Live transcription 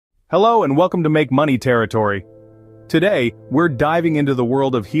Hello and welcome to Make Money Territory. Today, we're diving into the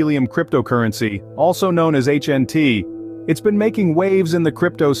world of Helium cryptocurrency, also known as HNT. It's been making waves in the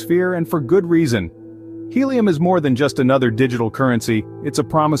cryptosphere and for good reason. Helium is more than just another digital currency, it's a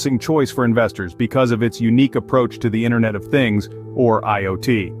promising choice for investors because of its unique approach to the Internet of Things, or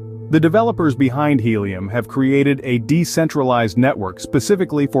IoT. The developers behind Helium have created a decentralized network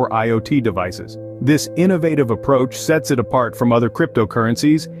specifically for IoT devices. This innovative approach sets it apart from other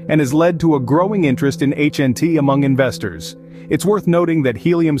cryptocurrencies and has led to a growing interest in HNT among investors. It's worth noting that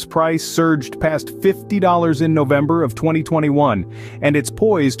Helium's price surged past $50 in November of 2021, and it's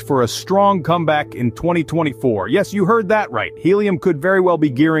poised for a strong comeback in 2024. Yes, you heard that right. Helium could very well be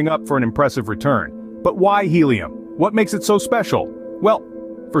gearing up for an impressive return. But why Helium? What makes it so special? Well,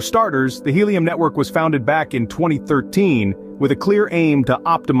 for starters, the Helium network was founded back in 2013 with a clear aim to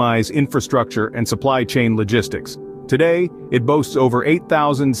optimize infrastructure and supply chain logistics. Today, it boasts over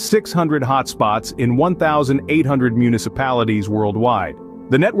 8,600 hotspots in 1,800 municipalities worldwide.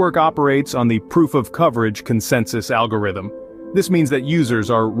 The network operates on the proof-of-coverage consensus algorithm. This means that users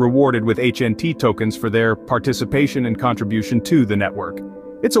are rewarded with HNT tokens for their participation and contribution to the network.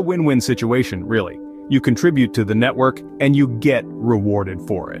 It's a win-win situation, really. You contribute to the network, and you get rewarded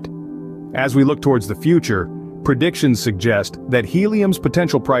for it. As we look towards the future, predictions suggest that Helium's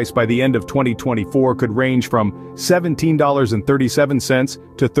potential price by the end of 2024 could range from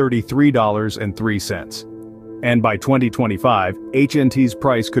 $17.37 to $33.03. And by 2025, HNT's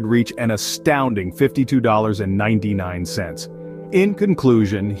price could reach an astounding $52.99. In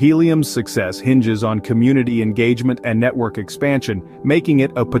conclusion, Helium's success hinges on community engagement and network expansion, making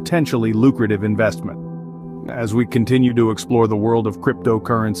it a potentially lucrative investment. As we continue to explore the world of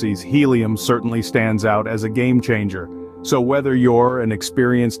cryptocurrencies, Helium certainly stands out as a game changer. So whether you're an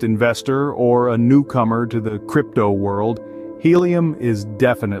experienced investor or a newcomer to the crypto world, Helium is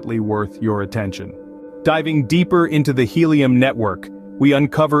definitely worth your attention. Diving deeper into the Helium network, we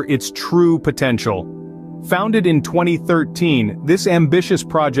uncover its true potential. Founded in 2013, this ambitious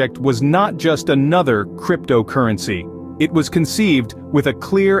project was not just another cryptocurrency. It was conceived with a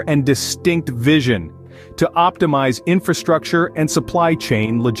clear and distinct vision: to optimize infrastructure and supply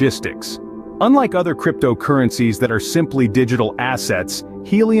chain logistics. Unlike other cryptocurrencies that are simply digital assets,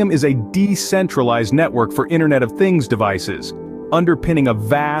 Helium is a decentralized network for Internet of Things devices, underpinning a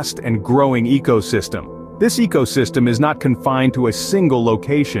vast and growing ecosystem. This ecosystem is not confined to a single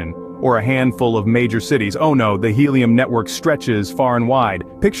location or a handful of major cities. Oh no, the Helium network stretches far and wide.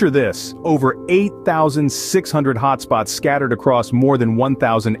 Picture this: over 8,600 hotspots scattered across more than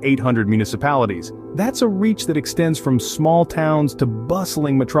 1,800 municipalities. That's a reach that extends from small towns to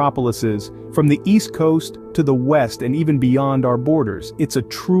bustling metropolises, from the East Coast to the West and even beyond our borders. It's a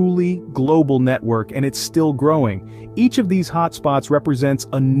truly global network, and it's still growing. Each of these hotspots represents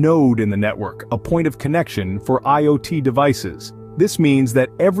a node in the network, a point of connection for IoT devices. This means that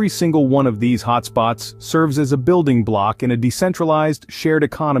every single one of these hotspots serves as a building block in a decentralized, shared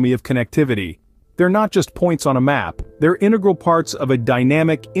economy of connectivity. They're not just points on a map, they're integral parts of a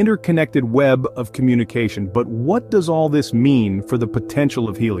dynamic, interconnected web of communication. But what does all this mean for the potential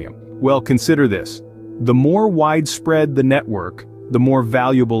of Helium? Well, consider this. The more widespread the network, the more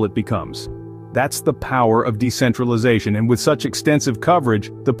valuable it becomes. That's the power of decentralization, and with such extensive coverage,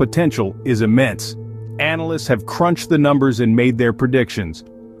 the potential is immense. Analysts have crunched the numbers and made their predictions.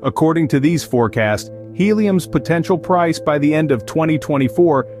 According to these forecasts, Helium's potential price by the end of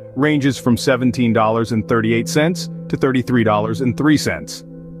 2024 ranges from $17.38 to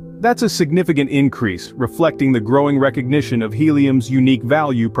 $33.03. That's a significant increase, reflecting the growing recognition of Helium's unique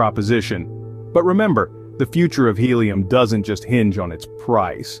value proposition. But remember, the future of Helium doesn't just hinge on its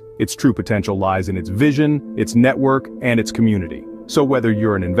price. Its true potential lies in its vision, its network, and its community. So whether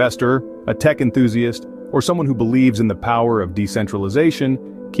you're an investor, a tech enthusiast, or someone who believes in the power of decentralization,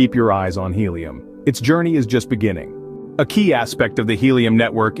 keep your eyes on Helium. Its journey is just beginning. A key aspect of the Helium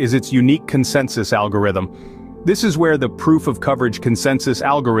network is its unique consensus algorithm. This is where the proof-of-coverage consensus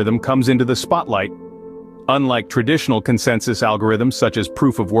algorithm comes into the spotlight. Unlike traditional consensus algorithms such as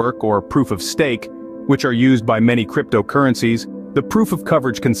proof-of-work or proof-of-stake, which are used by many cryptocurrencies, the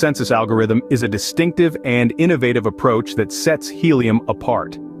proof-of-coverage consensus algorithm is a distinctive and innovative approach that sets Helium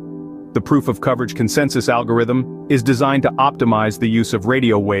apart. The proof-of-coverage consensus algorithm is designed to optimize the use of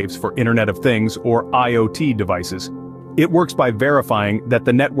radio waves for Internet of Things or IoT devices. It works by verifying that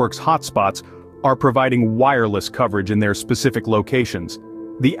the network's hotspots are providing wireless coverage in their specific locations.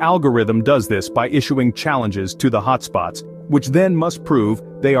 The algorithm does this by issuing challenges to the hotspots, which then must prove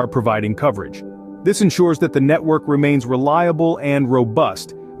they are providing coverage. This ensures that the network remains reliable and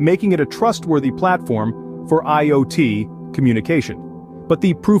robust, making it a trustworthy platform for IoT communication. But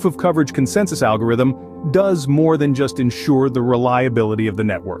the proof of coverage consensus algorithm does more than just ensure the reliability of the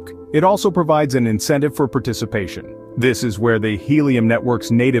network. It also provides an incentive for participation. This is where the Helium network's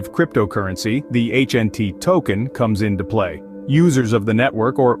native cryptocurrency, the HNT token, comes into play. Users of the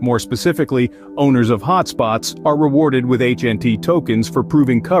network, or more specifically, owners of hotspots, are rewarded with HNT tokens for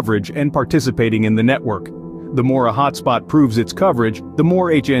proving coverage and participating in the network. The more a hotspot proves its coverage, the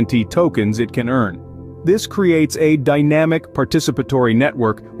more HNT tokens it can earn. This creates a dynamic participatory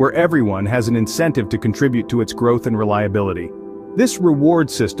network where everyone has an incentive to contribute to its growth and reliability. This reward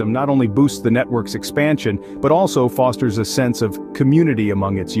system not only boosts the network's expansion, but also fosters a sense of community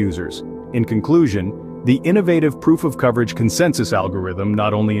among its users. In conclusion, the innovative proof of coverage consensus algorithm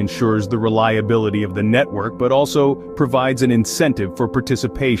not only ensures the reliability of the network but also provides an incentive for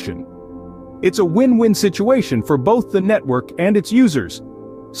participation. It's a win-win situation for both the network and its users,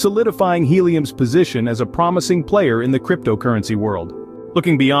 solidifying Helium's position as a promising player in the cryptocurrency world.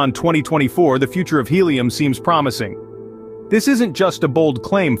 Looking beyond 2024, the future of Helium seems promising. This isn't just a bold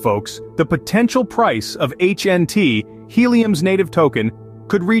claim, folks. The potential price of HNT, Helium's native token,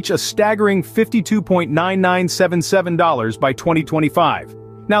 could reach a staggering $52.9977 by 2025.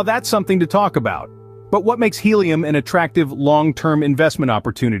 Now that's something to talk about. But what makes Helium an attractive long-term investment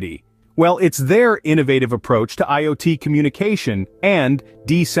opportunity? Well, it's their innovative approach to IoT communication and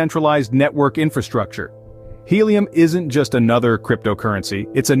decentralized network infrastructure. Helium isn't just another cryptocurrency,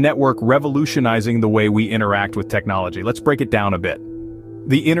 it's a network revolutionizing the way we interact with technology. Let's break it down a bit.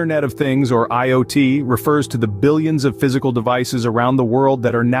 The Internet of Things, or IoT, refers to the billions of physical devices around the world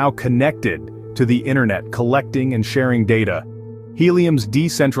that are now connected to the Internet, collecting and sharing data. Helium's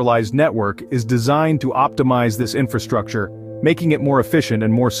decentralized network is designed to optimize this infrastructure, making it more efficient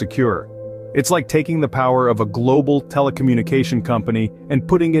and more secure. It's like taking the power of a global telecommunication company and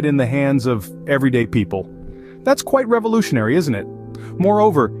putting it in the hands of everyday people. That's quite revolutionary, isn't it?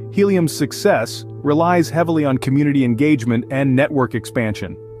 Moreover, Helium's success relies heavily on community engagement and network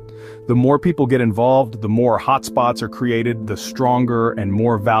expansion. The more people get involved, the more hotspots are created, the stronger and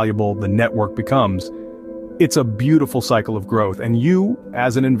more valuable the network becomes. It's a beautiful cycle of growth, and you,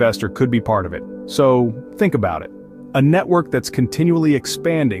 as an investor, could be part of it. So, think about it. A network that's continually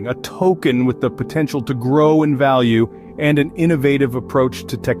expanding, a token with the potential to grow in value, and an innovative approach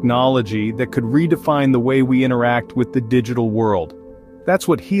to technology that could redefine the way we interact with the digital world. That's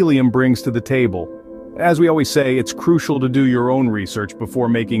what Helium brings to the table. As we always say, it's crucial to do your own research before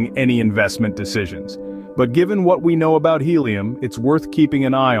making any investment decisions. But given what we know about Helium, it's worth keeping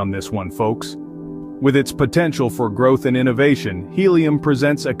an eye on this one, folks. With its potential for growth and innovation, Helium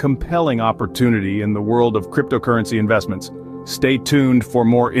presents a compelling opportunity in the world of cryptocurrency investments. Stay tuned for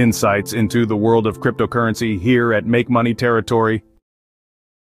more insights into the world of cryptocurrency here at Make Money Territory.